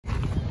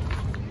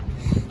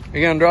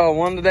You gonna draw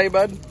one today,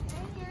 bud?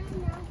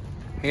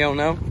 You don't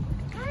know?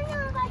 I don't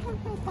know if I can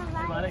pick the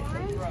right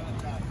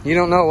one. You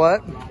don't know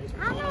what?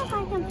 I don't know if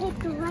I can pick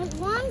the right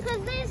one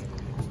because there's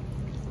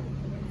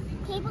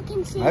people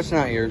can see. That's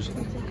not yours. You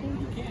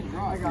can't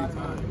draw. I got it.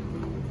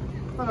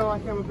 Oh no, I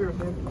came up here with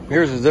him.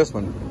 Yours is this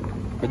one.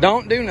 But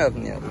don't do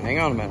nothing yet. Hang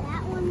on a minute.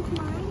 That one's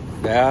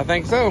mine. Yeah, I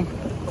think so. He's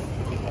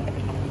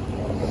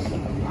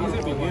a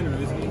beginner,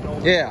 isn't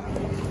he? Yeah.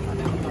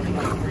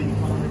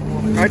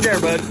 Right there,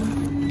 bud.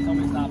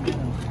 Somebody stop me.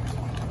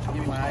 Give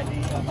me my ID.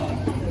 I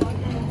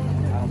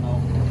don't know.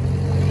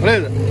 What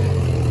is it?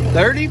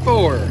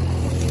 34.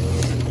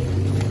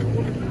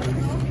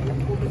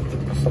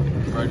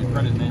 Already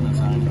print his name and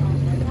sign.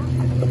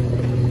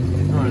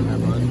 All right, there,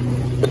 bud.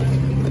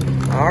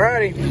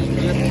 Alrighty.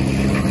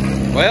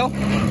 Well,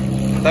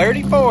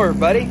 34,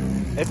 buddy.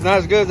 It's not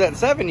as good as that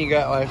 7 you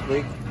got last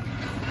week.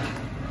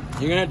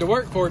 You're gonna have to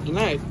work for it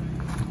tonight.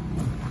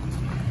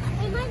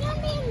 Am I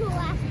gonna be in the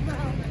last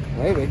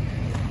row? Maybe.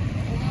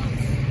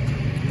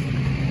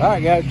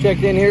 Alright, guys,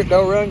 checked in here at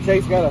Doe Run.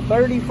 Chase got a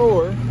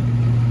 34.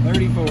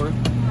 34.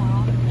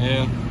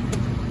 Yeah.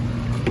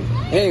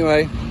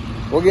 Anyway,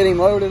 we'll get him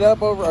loaded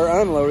up over, or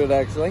unloaded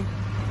actually.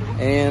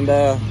 And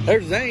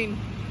there's Zane.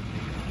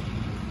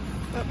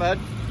 Not bad.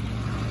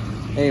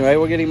 Anyway,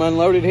 we'll get him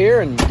unloaded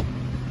here and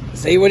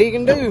see what he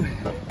can do.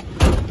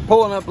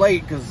 Pulling up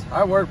late because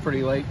I work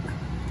pretty late.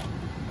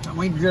 And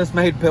we just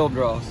made pill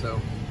draw, so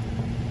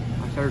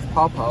there's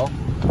Pawpaw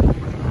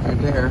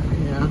right there.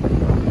 Yeah.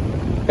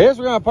 I guess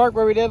we're gonna park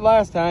where we did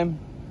last time.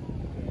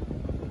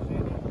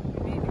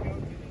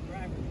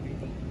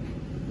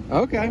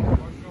 Okay.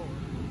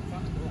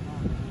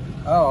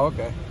 Oh,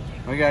 okay.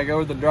 We gotta go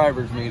to the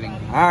driver's meeting.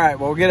 All right,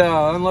 well, we'll get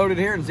unloaded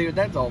here and see what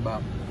that's all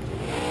about.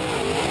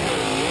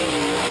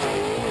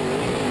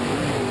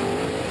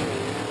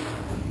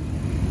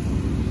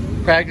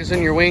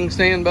 Practicing your wing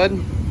stand, bud?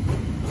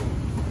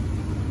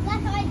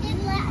 That's what I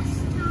did last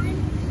time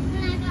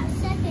when I got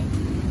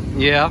second.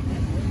 Yeah.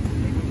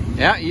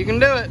 Yeah, you can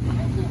do it.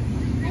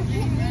 I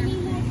can't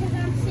anymore because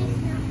I'm 6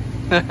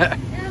 now.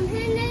 I'm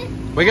hitting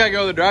it. We gotta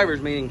go to the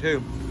driver's meeting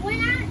too. When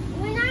I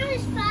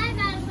was 5,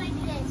 I was like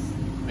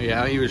this.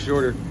 Yeah, he was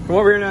shorter. Come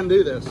over here and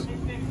undo this.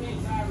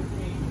 6:15 driver's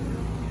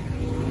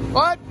meeting.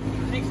 What?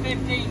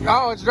 6:15.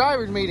 Oh, it's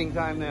driver's meeting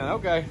time then.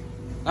 Okay.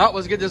 Oh,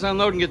 let's get this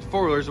unloaded and get the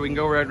 4-wheeler so we can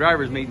go over our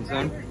driver's meeting,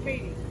 son.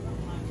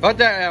 Let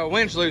that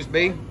winch loose,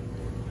 B.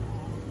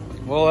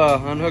 We'll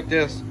unhook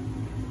this.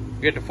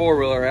 Get the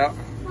 4-wheeler out.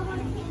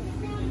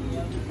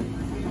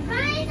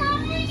 Brian's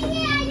already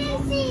here. I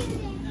didn't see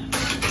him.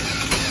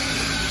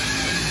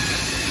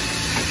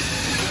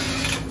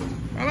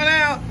 Coming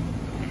out.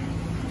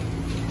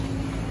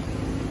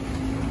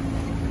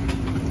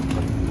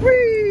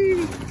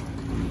 Whee!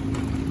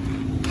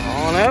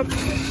 On up.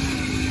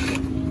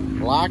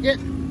 Lock it.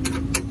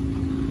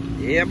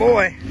 Yeah,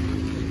 boy.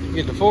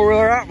 Get the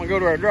 4-wheeler out and we'll go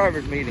to our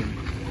driver's meeting.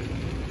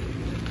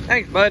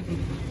 Thanks, bud.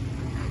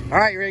 All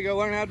right, you ready to go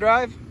learn how to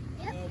drive?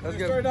 Yep. Let's We're go.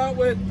 gonna start out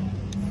with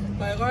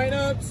my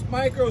lineups,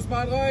 micros,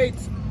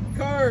 spotlights,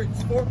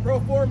 cards,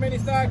 Pro 4 mini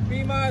stock,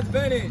 B-mods,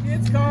 vintage.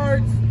 It's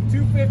cards,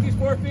 250s,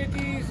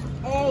 450s,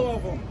 all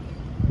of them.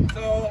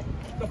 So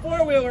the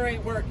 4-wheeler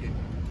ain't working.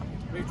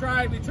 We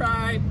tried,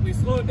 we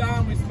slowed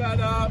down, we sped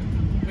up,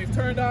 we've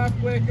turned off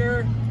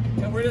quicker,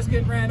 and we're just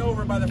getting ran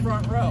over by the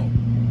front row.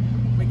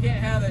 We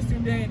can't have that, it's too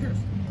dangerous.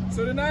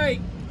 So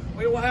tonight,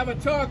 we will have a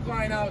chalk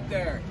line out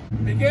there.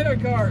 Beginner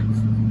cards.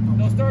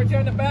 They'll start you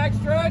on the back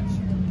stretch,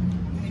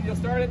 and you'll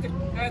start at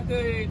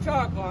the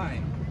chalk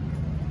line.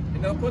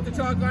 And they'll put the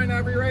chalk line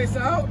every race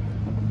out.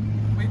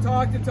 We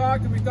talked and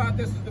talked, and we thought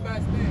this was the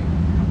best thing.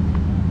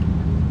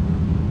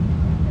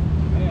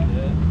 Hi,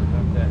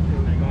 Dad.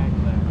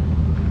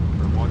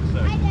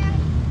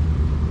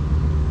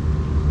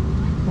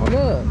 What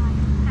up?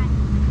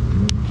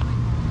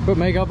 Put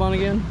makeup on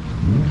again?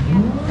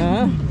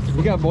 Huh?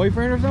 You got a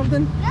boyfriend or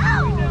something?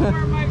 No!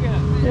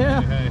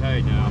 Yeah.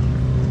 Hey, now.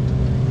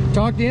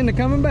 Talked you into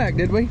coming back,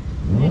 did we?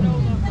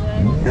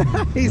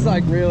 He's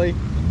like, really?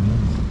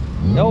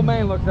 The old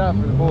man looks out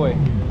for the boy.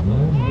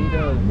 He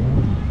does.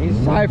 He's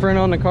ciphering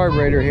on the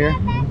carburetor here.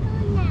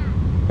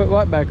 Put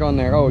what back on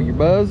there? Oh, your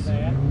buzz?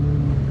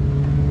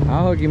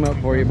 I'll hook him up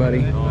for you,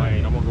 buddy.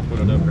 Alright, I'm gonna go put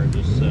it up here in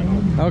just a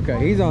second. Okay,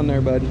 he's on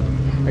there, bud.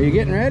 Are you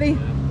getting ready?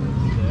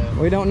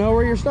 We don't know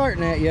where you're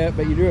starting at yet,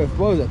 but you drew a,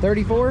 what was it,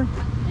 34?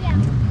 Yeah.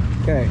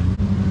 Okay.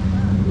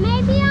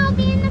 Maybe I'll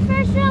be in the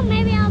first row,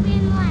 maybe I'll be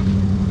in the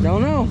last.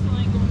 Don't know.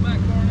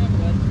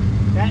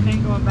 That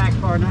ain't going back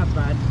far enough,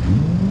 bud.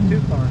 Too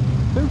far.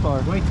 Too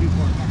far. Way too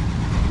far back.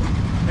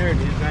 There it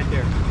is, right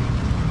there.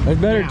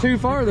 It's better Yeah. too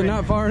far than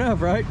not far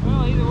enough, right?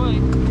 Well, either way,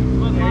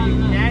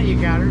 Yeah, you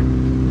got her.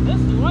 this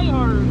is way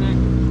harder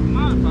than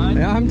modified.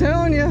 Yeah, I'm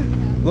telling you.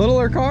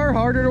 Littler car,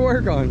 harder to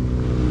work on.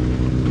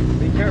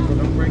 Be careful,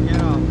 don't break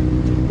that off.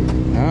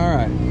 All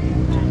right.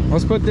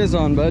 Let's put this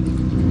on, bud.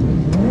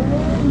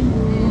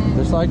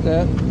 Just like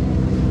that.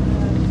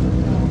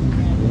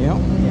 Yep.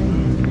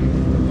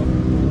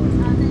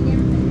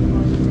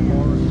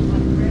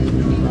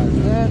 Like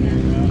that.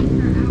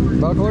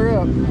 Buckle her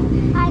up.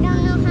 I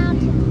don't know how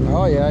to.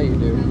 Oh yeah, you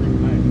do.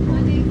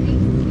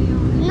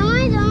 No,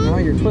 I don't. Now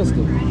you're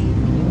twisted.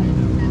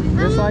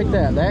 Just like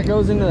that. That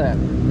goes into that.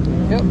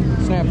 Yep,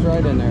 snaps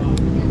right in there.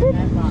 Whoop,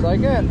 just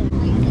like that.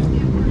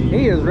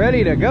 He is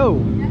ready to go.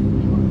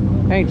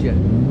 Ain't you?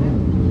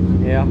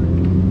 Yeah.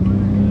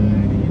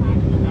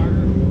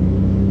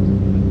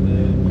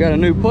 Got a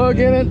new plug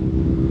in it.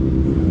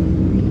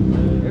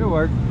 It'll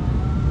work.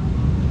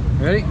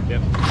 Ready?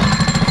 Yep.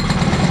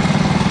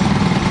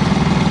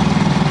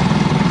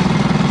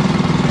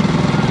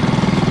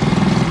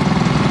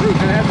 Ooh,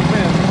 gonna have to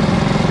spin.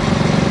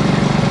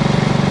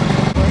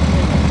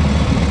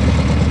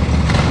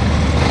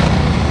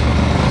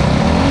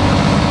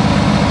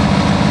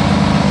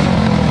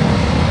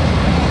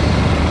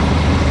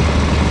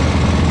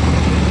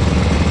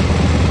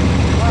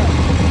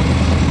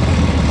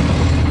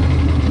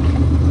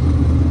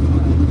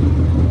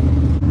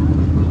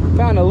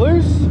 Found a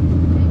loose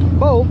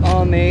bolt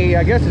on the,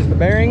 I guess it's the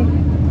bearing.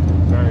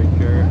 Very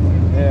sure.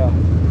 Yeah.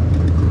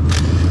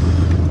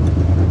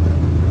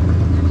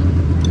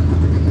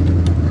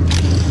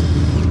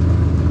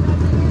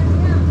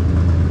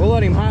 We'll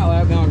let him hot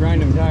lap now and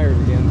grind them tires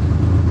again.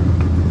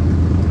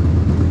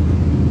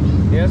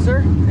 Yes, sir.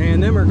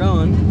 And them are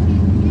gone.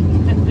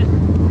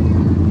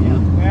 Yeah.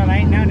 Well,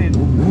 ain't none in.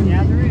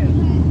 Yeah, there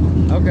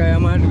is. Okay,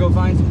 I'm gonna have to go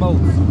find some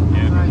bolts.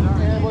 Yeah.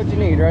 Yeah, what you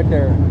need right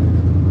there.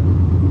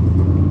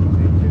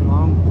 Ain't too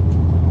long.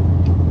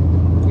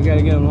 You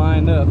gotta get them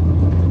lined up.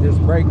 This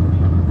brake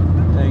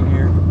thing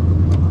here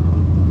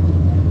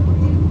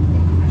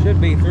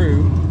should be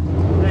through.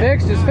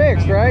 Fixed is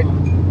fixed, right?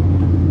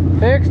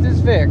 Fixed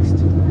is fixed.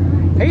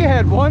 He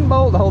had one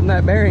bolt holding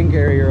that bearing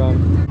carrier on.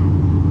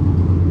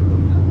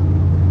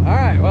 All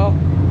right, well,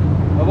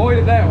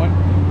 avoided that one.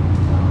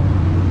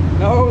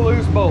 No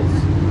loose bolts.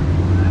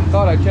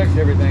 Thought I checked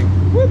everything.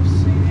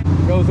 Whoops.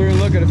 Go through and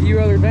look at a few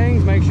other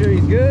things, make sure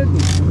he's good.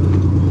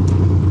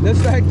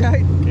 This back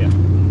tight? Yeah.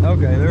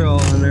 Okay, they're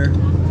all in there. I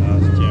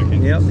was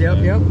checking. Yep. Here, I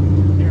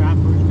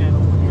pushed that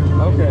over here.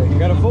 Okay,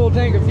 got a full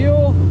tank of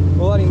fuel.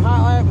 We'll let him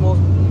hot lap and we'll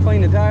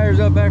clean the tires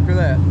up after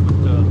that.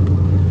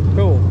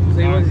 Cool.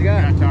 See what he's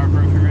got. Tire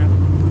pressure in?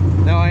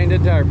 No, I ain't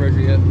did tire pressure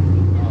yet.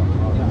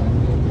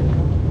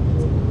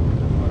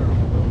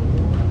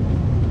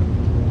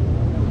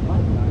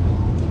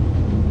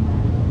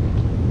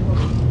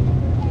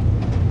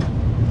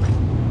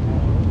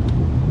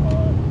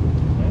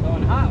 So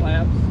in hot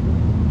laps,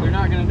 they're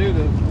not going to do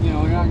the, you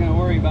know, they're not going to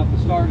worry about the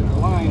start of the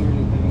line or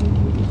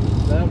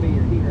anything. That'll be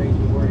your heat range.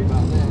 We'll worry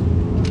about that.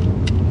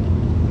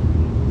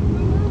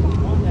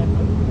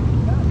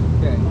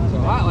 Okay, so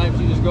hot laps,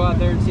 you just go out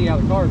there and see how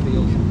the car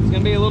feels. It's going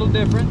to be a little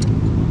different.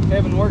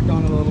 Kevin worked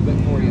on it a little bit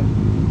for you.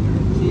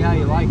 See how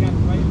you like it.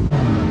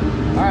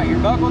 All right, you're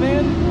buckled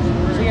in.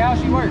 See how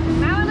she works.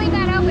 I would leave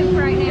that open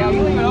for right now. Yeah,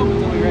 you leave it open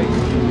until we race.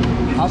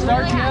 I'll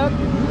start you up.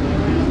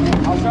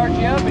 I'll start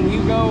you up, and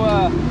you go.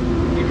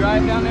 You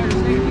drive down there to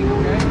safety,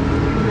 okay?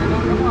 Sure,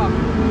 don't come off.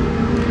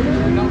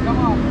 Sure, don't come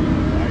off.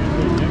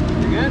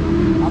 You good?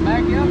 I'll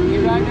back you up, and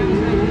you drive down to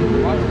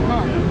safety. Watch the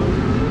car.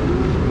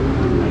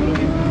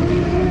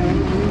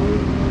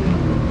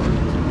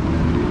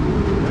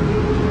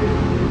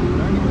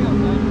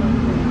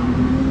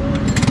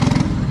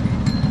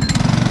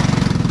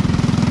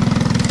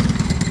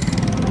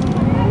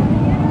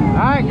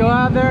 Alright, go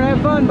out there and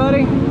have fun,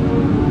 buddy.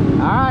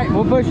 Alright,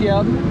 we'll push you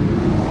up.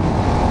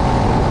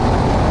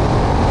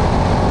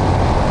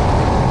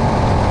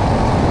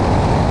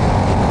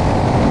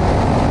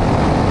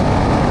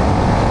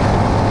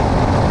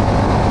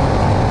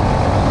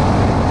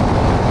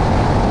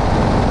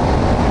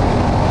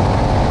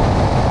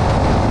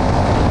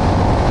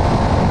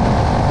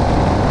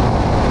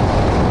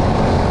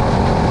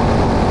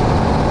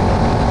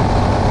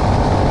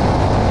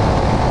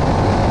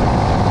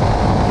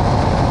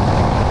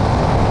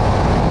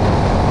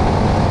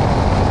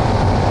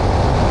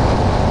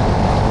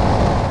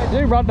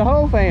 Brought the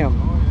whole fam.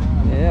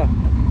 Yeah.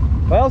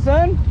 Well,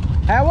 son,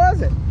 how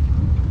was it?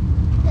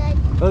 Good.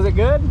 Was it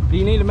good? Do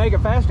you need to make it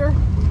faster?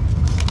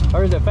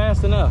 Or is it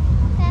fast enough?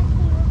 Fast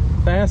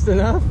enough. Fast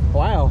enough?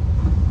 Wow.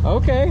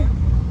 Okay.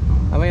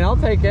 I mean, I'll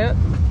take that.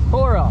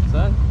 Pull her off,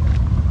 son.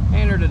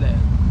 Hand her to dad.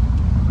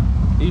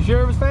 You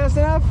sure it was fast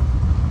enough?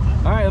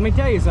 All right, let me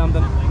tell you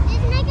something.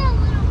 Just make it a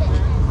little bit.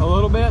 A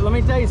little bit? Let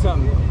me tell you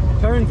something.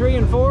 Turn 3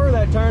 and 4,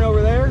 that turn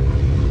over there,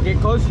 get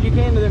close as you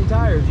can to them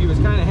tires. You was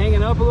kind of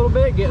hanging up a little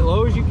bit, get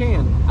low as you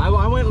can. I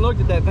went and looked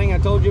at that thing I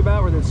told you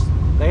about where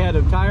they had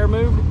a tire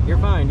moved. You're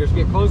fine. Just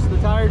get close to the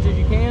tires as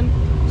you can,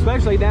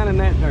 especially down in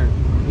that turn.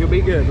 You'll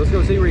be good. Let's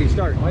go see where you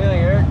start. What do you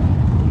think, Eric?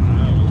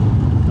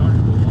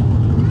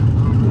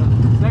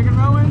 Second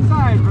row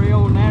inside for the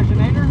old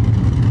Nationator.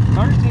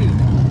 13.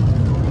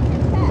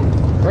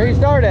 Where you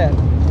start at?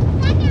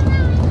 Second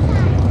row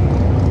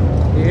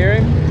inside. You hear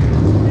him?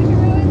 Second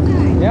row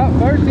inside. Yep,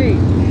 13.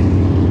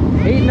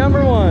 Heat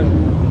number 1.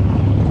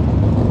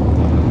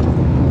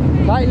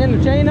 Tightening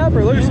the chain up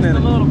or loosening Just a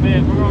it? little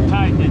bit. We're going to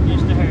tighten it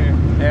just a hair.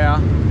 Yeah.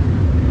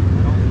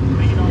 Don't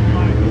make it on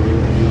light.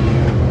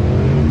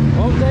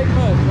 Won't take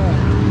much, huh?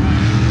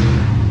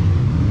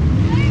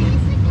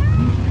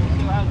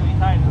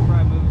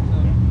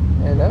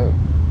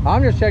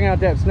 I'm just checking out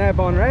that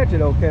snap-on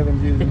ratchet old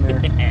Kevin's using there.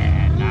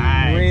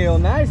 Nice. Real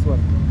nice one.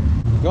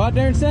 Go out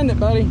there and send it,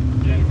 buddy.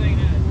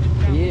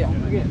 Yeah.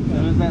 As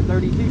soon as that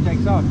 32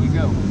 takes off, you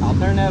go. I'll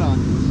turn that on.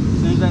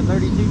 As soon as that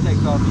 32 takes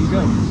off, you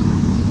go.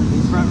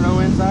 He's front row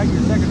inside,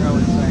 your second row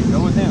inside.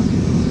 Go with him.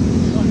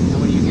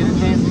 And when you get a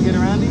chance to get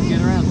around him,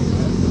 get around him.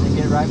 And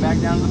get right back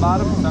down to the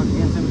bottom, suck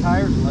against them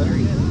tires, and let her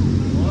eat.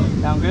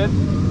 Sound good?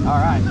 All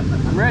right.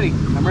 I'm ready.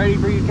 I'm ready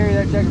for you to carry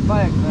that checkered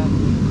flag,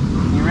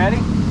 son. You ready?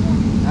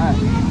 All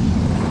right.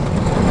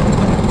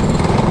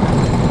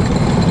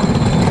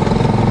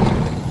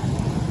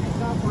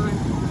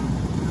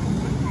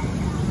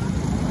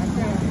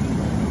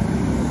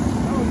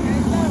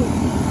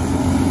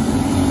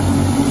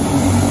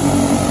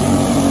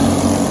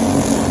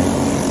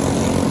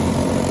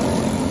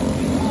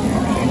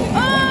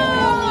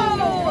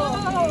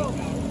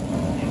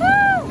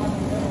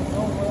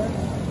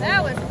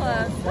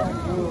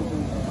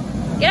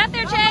 Get up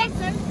there, Chase.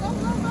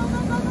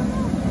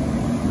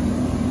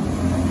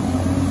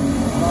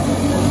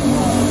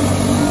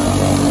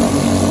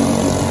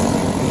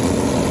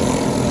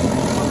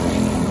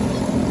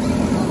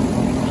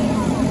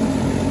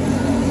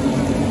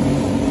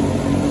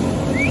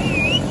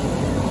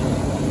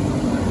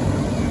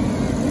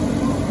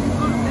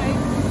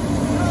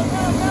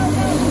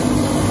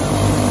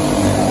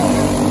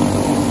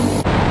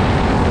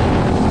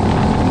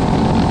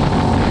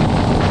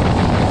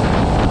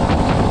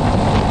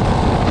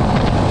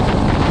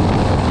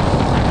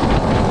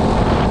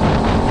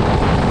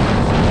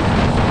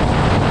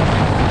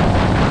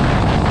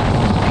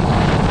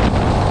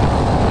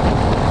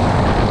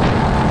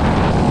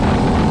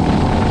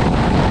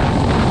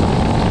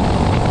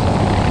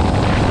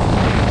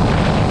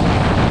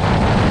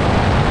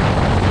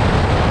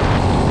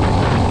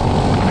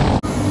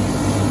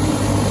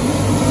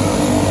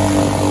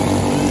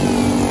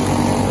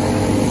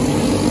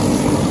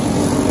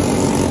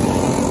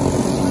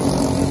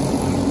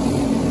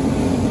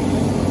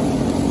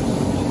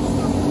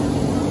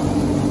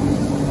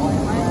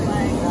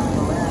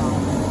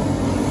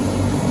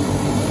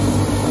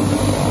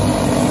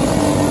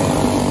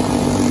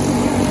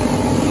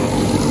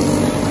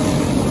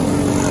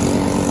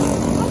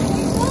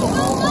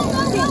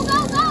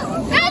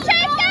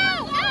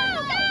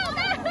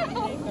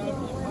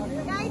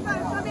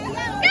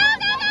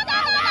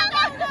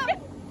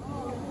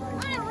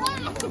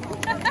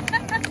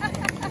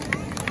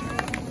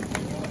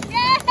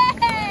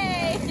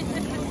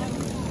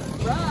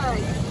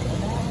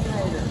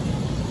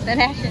 The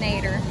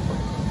Nationator.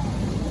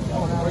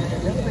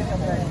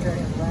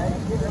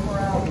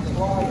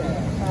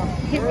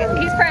 He's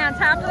probably on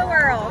top of the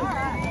world.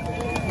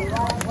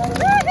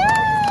 Woohoo!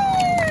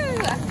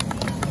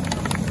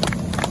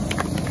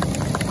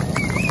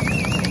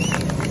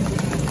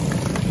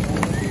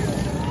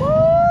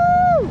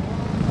 Woo!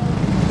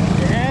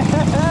 Yeah!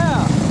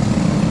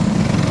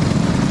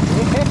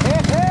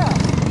 Yeah!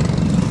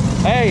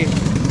 Hey,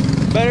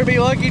 better be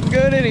lucky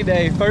good any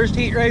day. First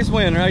heat race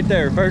win right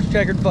there. First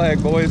checkered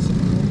flag, boys.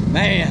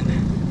 Man,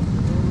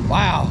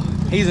 wow,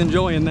 he's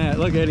enjoying that.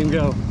 Look at him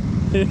go.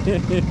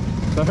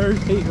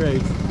 First heat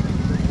race.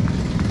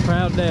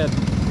 Proud dad.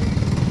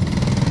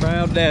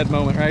 Proud dad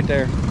moment right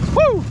there.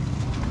 Woo!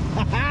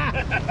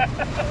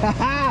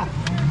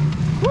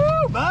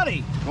 Woo,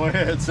 buddy. Go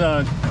ahead,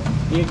 son.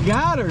 You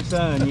got her,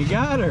 son. You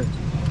got her.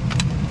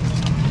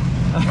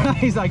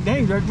 He's like,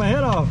 dang, jerked my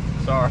head off.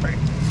 Sorry.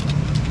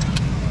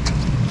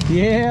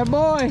 Yeah,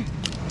 boy.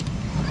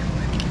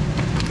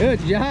 Good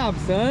job,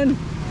 son.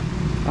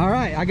 All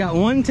right, I got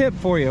one tip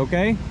for you,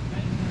 okay?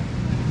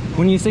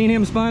 When you seen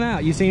him spin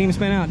out,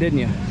 didn't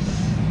you?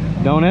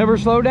 Don't ever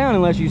slow down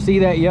unless you see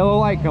that yellow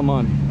light come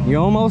on. You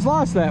almost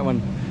lost that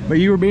one, but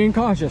you were being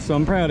cautious, so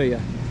I'm proud of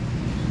you.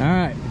 All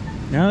right,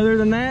 now other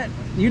than that,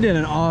 you did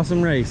an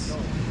awesome race.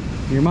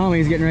 Your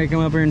mommy's getting ready to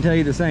come up here and tell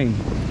you the same.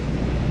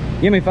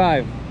 Give me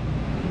 5.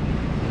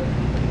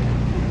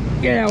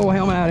 Get that old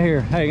helmet out of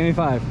here. Hey, give me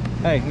 5.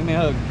 Hey, give me a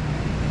hug.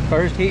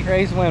 First heat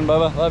race win,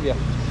 Bubba. Love you.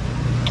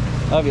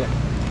 Love you.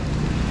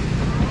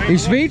 You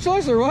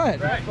speechless or what?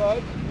 Right,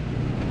 bud.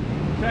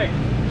 Chase.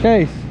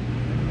 Chase.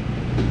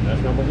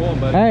 That's number 1,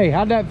 buddy. Hey,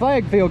 how'd that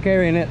flag feel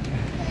carrying it?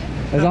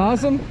 That's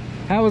awesome.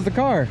 How was the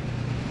car?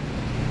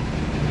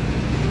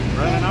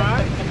 Running all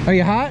right? Are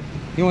you hot?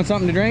 You want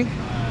something to drink?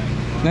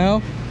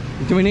 No?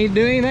 Do we need to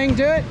do anything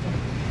to it?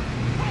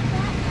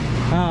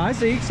 Oh, I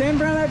see. Stand in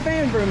front of that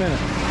fan for a minute.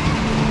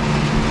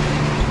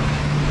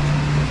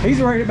 He's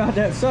worried about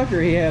that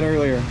sucker he had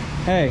earlier.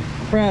 Hey,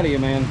 proud of you,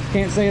 man.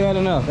 Can't say that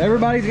enough.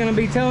 Everybody's gonna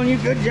be telling you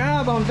good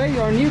job on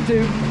video on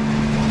YouTube.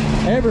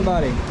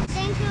 Everybody.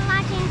 Thanks for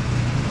watching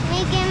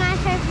me get my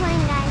first win,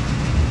 guys.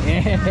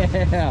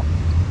 Yeah.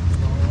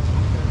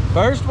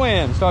 First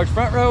win. Starts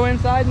front row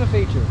inside in the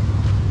feature.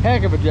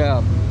 Heck of a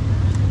job.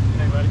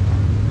 Hey, buddy.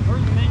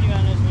 Where's the menu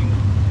on this thing?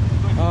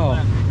 Oh.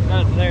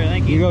 Oh, there,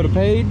 thank you. You go to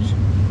page,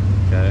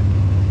 Okay.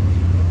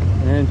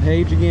 and then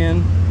page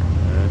again.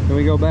 Then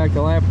we go back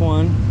to lap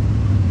 1.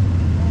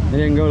 It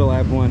didn't go to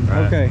lap 1.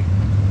 Right. Okay.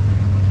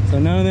 So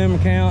none of them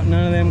count,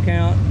 none of them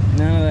count,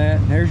 None of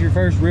that. There's your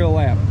first real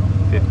lap.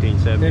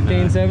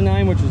 1579.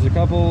 15.79, which is a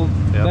couple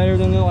better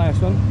than the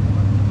last one.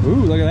 Ooh,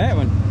 look at that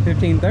one.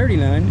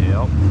 15.39.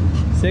 Yep.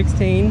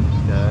 16. Okay.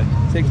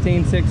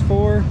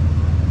 16.64.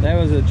 That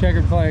was a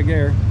checkered flag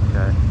there.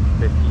 Okay.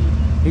 50.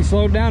 He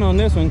slowed down on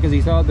this one because he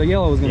thought the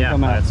yellow was going to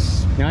come out.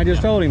 And I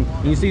just told him,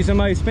 when you see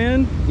somebody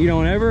spin, you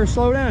don't ever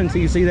slow down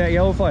until you see that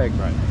yellow flag.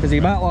 Right. Because he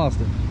about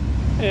lost it.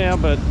 Yeah,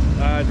 but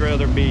I'd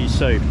rather be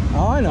safe.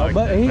 Oh, I know, Like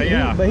but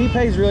that. he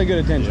pays really good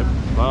attention. Yep.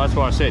 Well, that's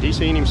why I said he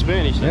seen him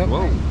spin. He said, Yep.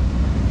 "Whoa."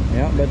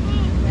 Yeah, but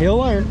he'll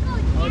learn.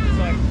 Oh, just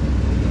like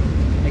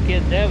the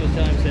kid's dad was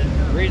telling him, said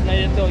the reason they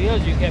didn't throw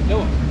yellows, you kept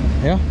going.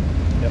 Yeah.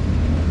 Yep.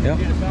 Yep.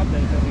 You should have stopped that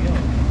and throw the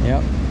yellow.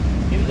 Yep.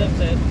 He was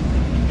upset.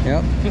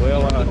 Yep.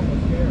 Well,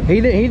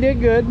 He did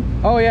good.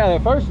 Oh yeah,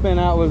 the first spin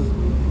out was,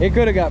 it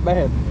could have got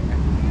bad,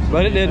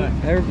 but it didn't.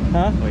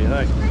 Huh? what do you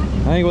think?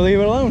 I think we'll leave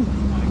it alone.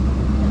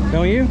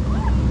 Don't you?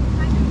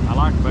 I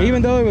like it better.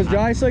 Even though it was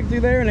dry slick through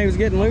there and he was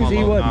getting loose,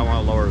 he wasn't. I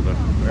want to lower the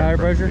Tire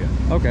pressure? Yeah.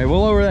 Okay,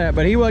 we'll lower that,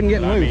 but he wasn't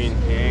getting I loose. mean,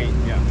 he ain't.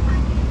 Yeah.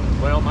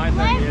 Well, my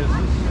thing is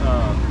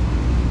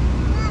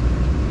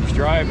he's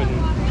driving.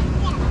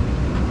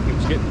 He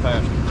was getting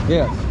faster,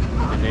 Yes.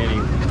 and then he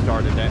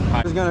started that.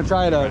 He was going to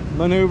try to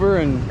maneuver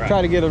and Right.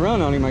 try to get a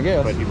run on him, I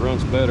guess. But he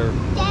runs better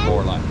Dad?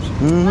 4 laps.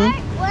 Mm-hmm.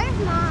 Where's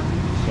Mom?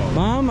 So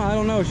Mom, I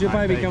don't know. She'll I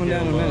probably be think coming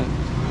down in a he'll,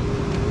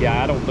 minute.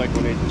 Yeah, I don't think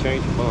we need to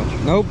change a bunch.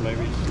 Nope.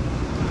 Maybe it's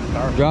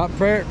tire. Drop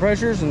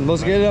pressures and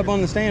let's get it up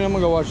on the stand. I'm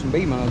going to go watch some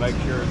B-mods. Make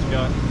sure it's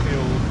got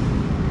fuel.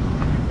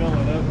 Fill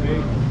it up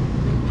big.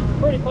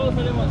 Pretty close. I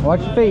didn't want to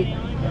Watch your feet.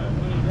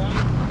 when he's running.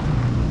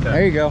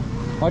 There you go.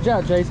 Watch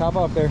out, Chase. Hop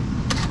off there.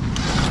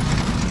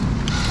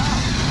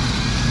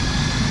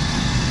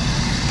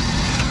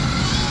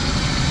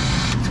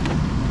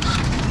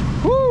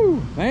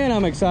 Woo! Man,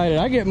 I'm excited.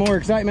 I get more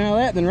excitement out of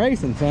that than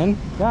racing, son.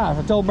 Gosh,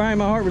 I told Brian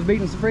my heart was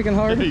beating so freaking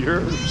hard.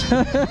 Yours.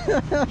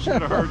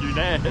 Should have heard your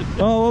dad.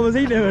 Oh, what was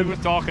he He doing? was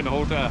talking the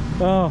whole time.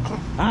 Oh,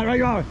 all right,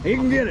 go. He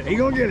can get it. He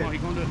gonna get Oh, it. he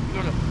gonna do it. He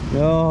gonna do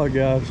it. Oh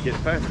gosh. He's getting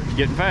faster. He's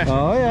getting faster.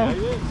 Oh yeah. he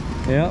is.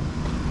 Yep.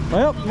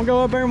 Well, I'm gonna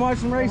go up there and watch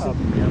some racing.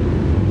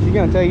 She's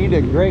gonna tell you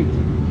did great.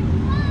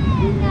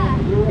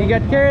 You got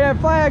to carry that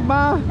flag,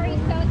 Ma. Were you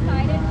so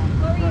excited?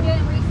 What were you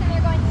doing? Were you sitting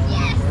there going,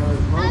 Yes. I was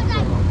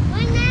like,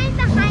 when there's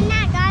behind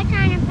that guy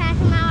trying to pass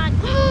him out,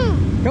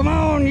 like, Come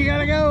on, you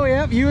gotta go.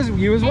 Yep, you was and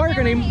then working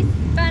when him. he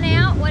spun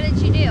out, what did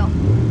you do?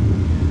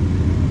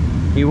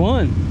 He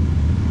won.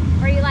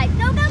 Were you like,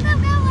 go, go, go,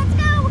 go, let's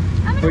go?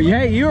 I'm But gonna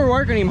yeah, you were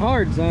working him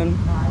hard, son.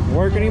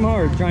 Working him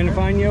hard, trying to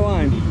find your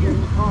line.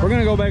 We're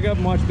gonna go back up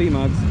and watch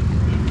B-mods.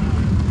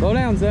 Slow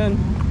down, son.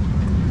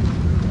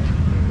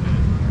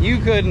 You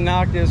couldn't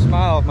knock this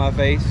smile off my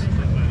face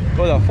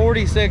with a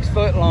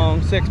 46-foot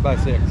long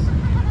 6x6.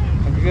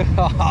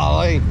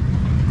 Golly,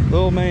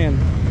 little man.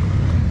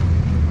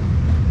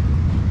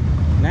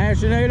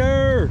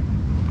 Nationator!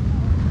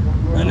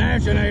 The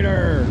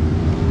Nationator!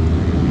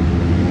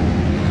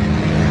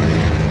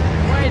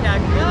 Way to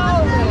go,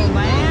 little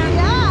man.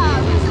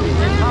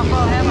 Did Papa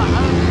have a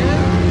hug too?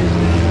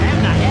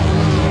 Having a head.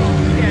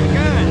 Yeah,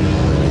 good.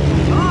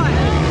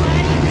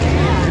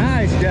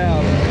 Nice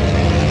job.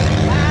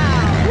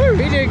 Wow. Woo,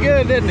 he did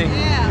good, didn't he? Yeah.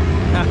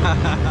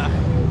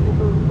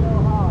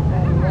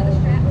 where the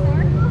straps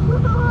are.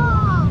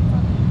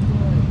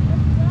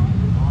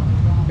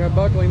 Gotta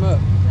buckle him up. I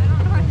don't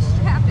know where the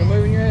strap Quit is.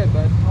 moving your head,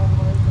 bud.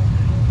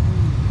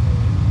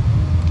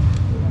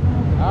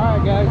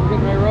 Alright guys, we're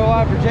getting ready to roll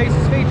out for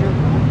Chase's feature.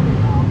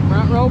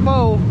 Front row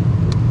pole.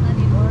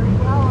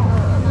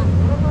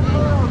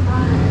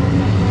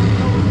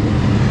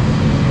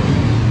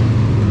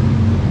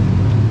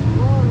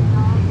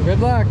 Good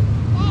luck.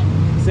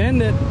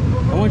 Send it.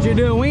 I want you to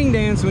do a wing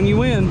dance when you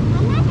win.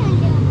 I'm not gonna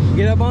do it.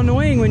 Get up on the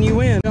wing when you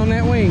win. On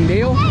that wing,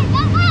 deal? Hey, go, go.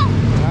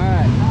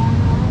 Alright.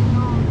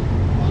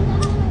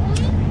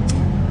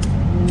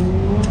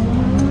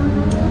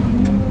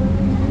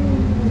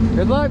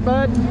 Good luck,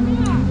 bud.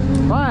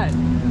 What?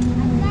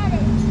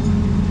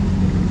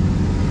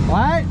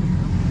 What?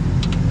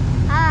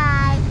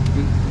 Hi.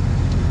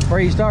 Where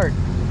you start?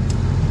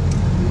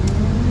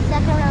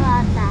 Second row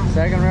outside.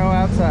 Second row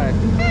outside.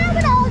 I'm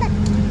gonna hold it.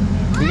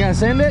 You gonna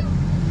send it?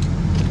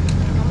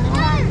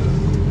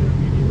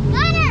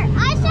 Gunner,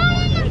 I saw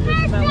it in the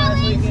first row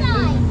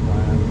inside.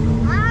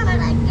 I'm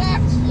gonna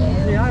get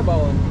you. The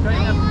eyeballing.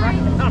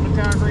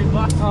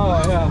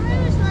 Oh, yeah.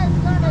 This was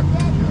gonna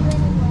get you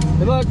anyway.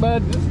 Good luck,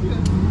 bud.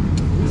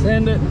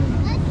 Send it.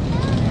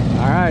 Let's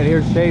go. Alright,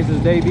 here's Chase's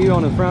debut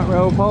on the front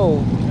row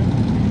pole.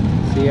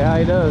 See how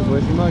he does.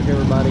 Wish him luck,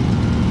 everybody.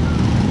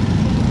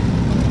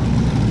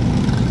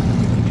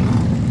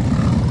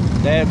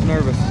 Dad's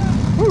nervous.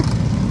 Woo.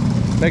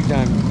 Big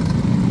time.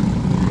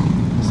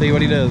 See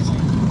what he does.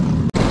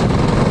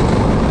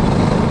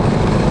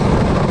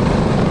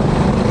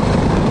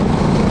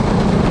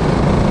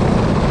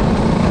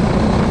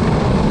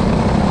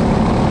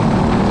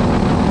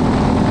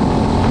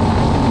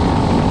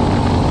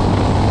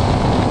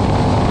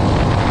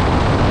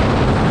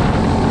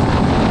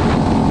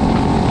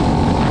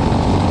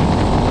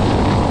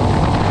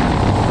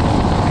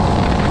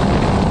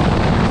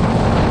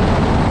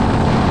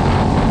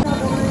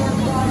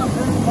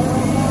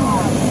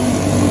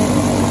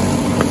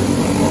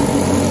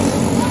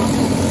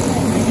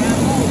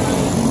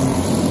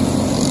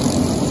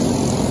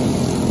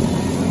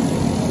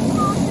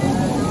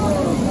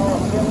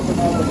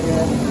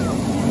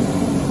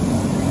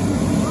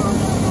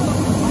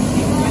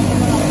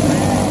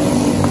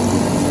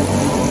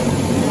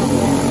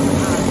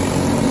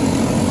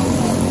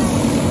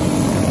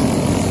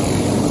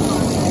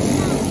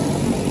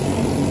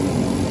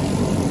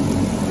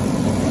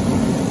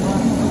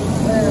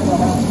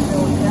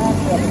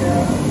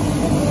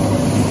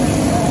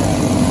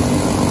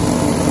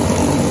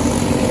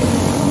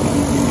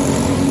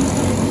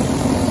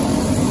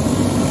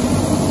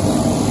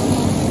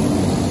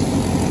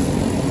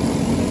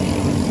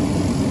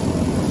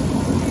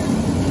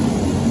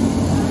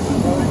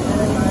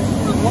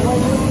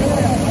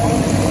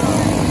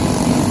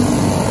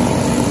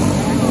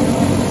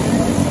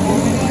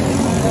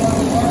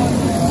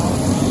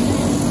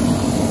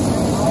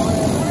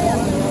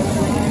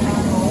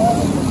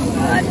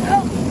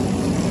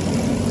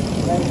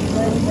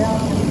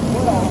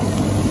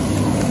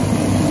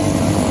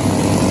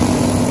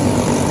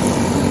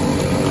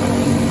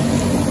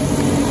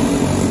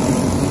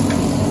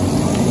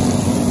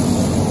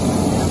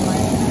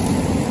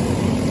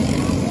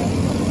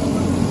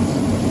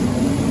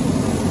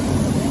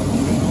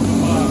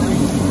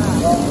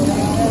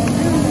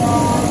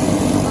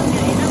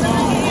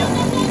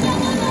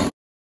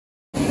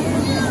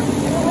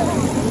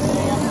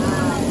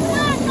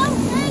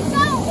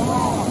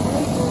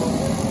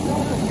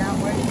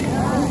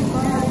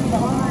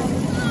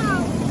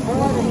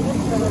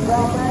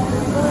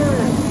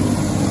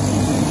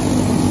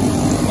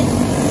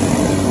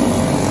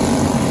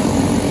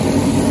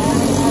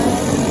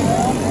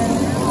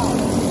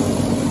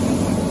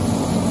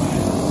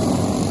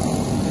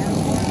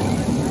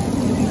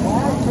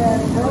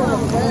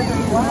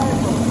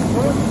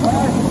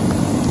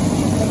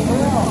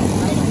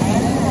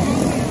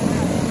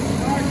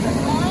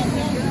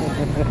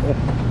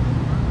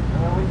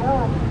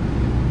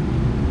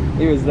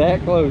 was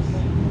that close.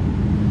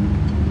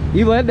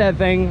 You led that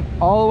thing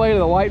all the way to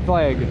the white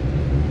flag.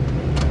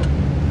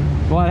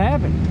 What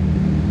happened?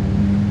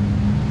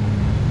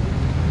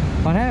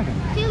 What happened?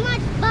 Too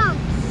much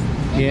bumps.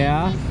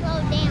 Yeah.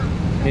 Slowed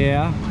down.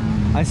 Yeah.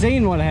 I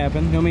seen what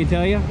happened. You want me to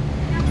tell you?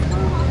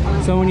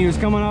 So when you was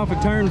coming off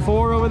of turn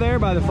 4 over there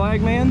by the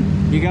flag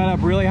man, you got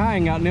up really high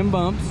and got in them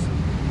bumps.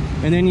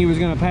 And then you was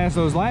gonna pass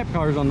those lap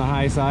cars on the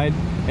high side,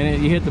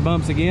 and you hit the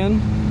bumps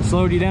again. It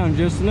slowed you down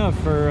just enough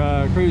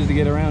for Cruz to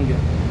get around you.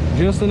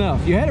 Just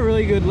enough. You had a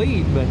really good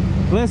lead, but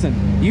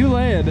listen, you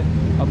led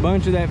a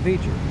bunch of that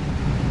feature.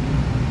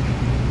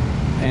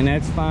 And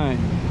that's fine.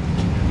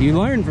 You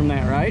learned from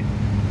that, right?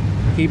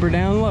 Keep her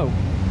down low.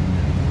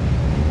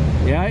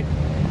 Yeah?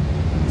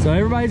 So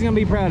everybody's gonna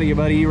be proud of you,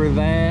 buddy. You were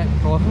that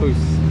close.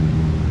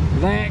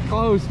 That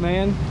close,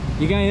 man.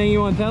 You got anything you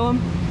want to tell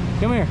them?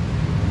 Come here.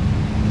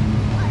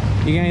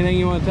 You got anything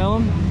you want to tell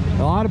them?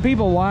 A lot of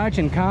people watch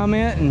and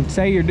comment and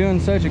say you're doing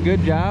such a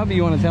good job.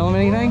 You want to tell them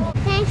anything?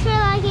 Thanks for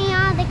liking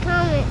all the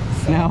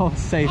comments. No,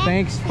 say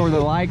thanks for the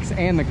likes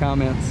and the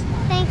comments.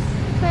 Thanks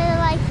for the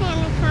likes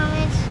and the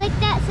comments. Click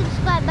that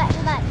subscribe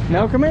button.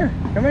 No, come here.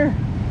 Come here.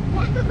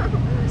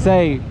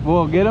 Say,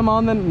 we'll get them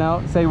on the...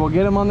 No, say we'll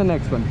get them on the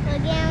next one. We'll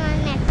get them on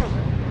the next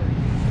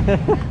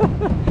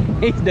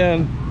one. He's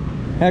done.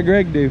 How'd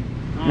Greg do?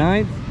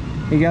 9th?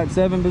 He got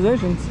 7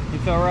 positions. He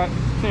fell right,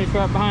 finished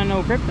right behind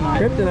old Kryptonite.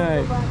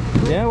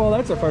 Kryptonite. Yeah, well,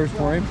 that's a first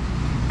for him.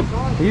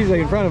 He's usually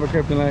in front of a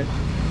Kryptonite.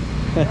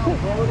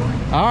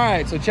 All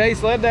right, so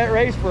Chase led that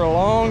race for a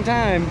long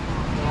time,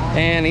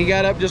 and he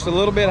got up just a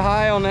little bit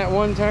high on that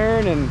one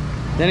turn, and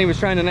then he was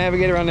trying to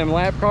navigate around them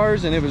lap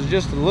cars, and it was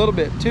just a little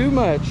bit too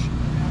much,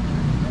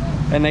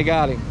 and they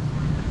got him.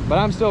 But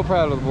I'm still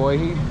proud of the boy.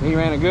 He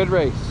ran a good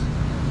race.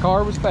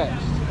 Car was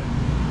fast.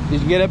 You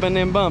get up in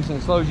them bumps and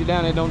it slows you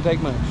down. It don't take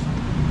much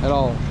at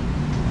all.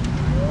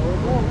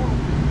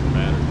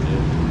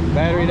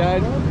 Battery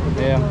died?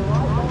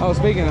 Yeah. Oh,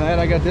 speaking of that,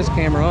 I got this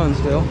camera on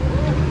still.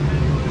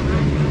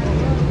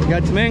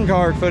 Got some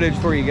in-car footage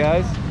for you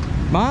guys.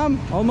 Mom,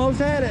 almost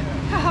had it.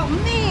 Oh,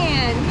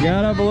 man.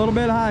 Got up a little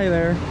bit high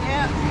there.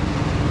 Yeah.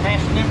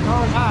 Passing them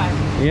cars high.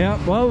 Yeah,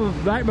 well,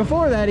 right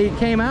before that, he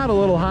came out a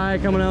little high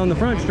coming out on the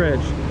front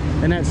stretch.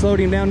 And that slowed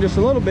him down just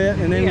a little bit.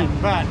 And then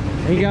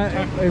he got,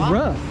 it was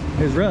rough.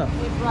 It was rough.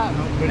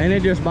 And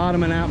it just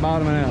bottoming out.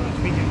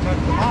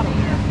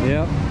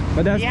 Yep.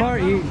 But that's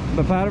part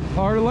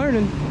of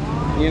learning,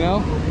 you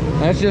know.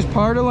 That's just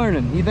part of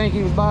learning. You think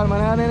he was bottoming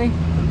out any?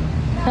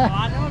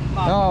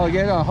 Oh, you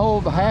got a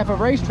whole half of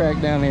racetrack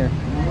down here.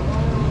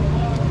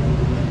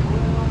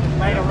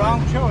 Made a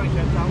wrong choice,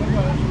 that's all it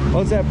was.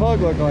 What's that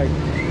plug look like?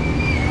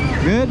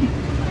 Good?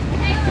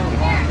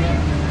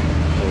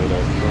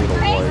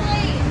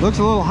 Looks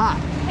a little hot.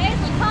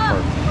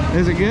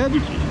 Is it good?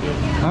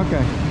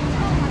 Okay.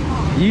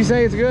 You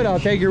say it's good, I'll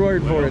take your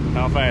word for it.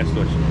 How fast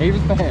was it? He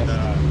was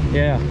fast.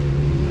 Yeah.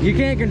 You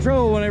can't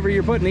control whenever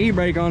you're putting the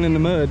e-brake on in the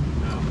mud.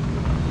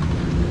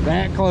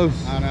 That close.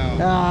 I know.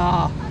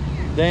 Ah,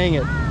 dang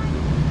it.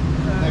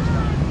 Next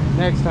time.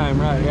 Next time,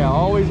 right. Yeah,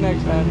 always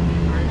next time.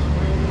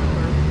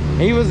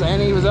 He was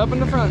up in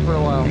the front for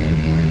a while.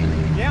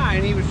 Yeah,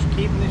 and he was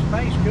keeping his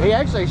pace good. He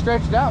actually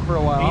stretched out for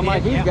a while. I'm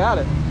like, he's got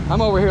it.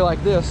 I'm over here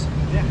like this.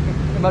 Yeah.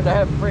 I'm about to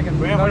have a freaking...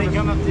 Well, when he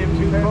come up to them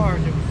 2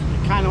 cars, it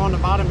was kind of on the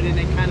bottom, and then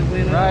they kind of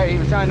went up. Right, he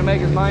was trying to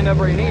make his mind up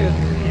where he needed.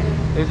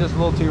 It was just a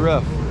little too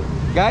rough.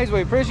 Guys,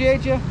 we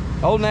appreciate you.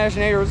 Old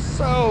National was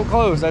so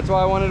close. That's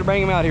why I wanted to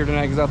bring him out here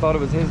tonight, because I thought it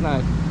was his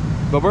night.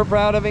 But we're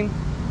proud of him.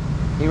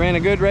 He ran a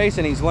good race,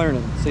 and he's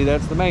learning. See,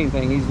 that's the main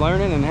thing. He's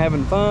learning and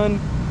having fun.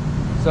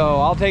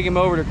 So I'll take him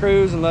over to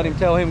Cruz and let him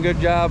tell him good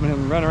job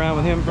and run around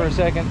with him for a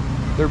second.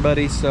 They're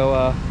buddies.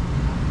 So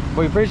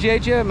we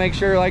appreciate you. Make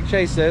sure, like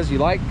Chase says, you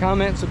like,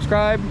 comment,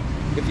 subscribe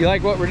if you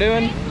like what we're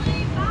doing.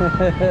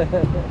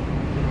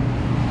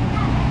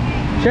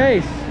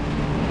 Chase,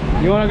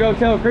 you want to go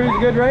tell Cruz a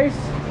good race?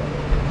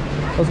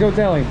 Let's go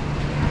tell him.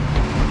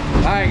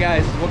 All right,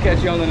 guys, we'll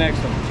catch you on the next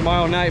one.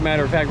 Tomorrow night,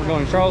 matter of fact, we're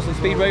going to Charleston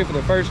Speedway for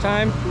the first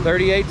time.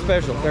 38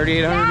 special,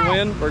 3,800 to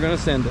win. We're going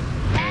to send it.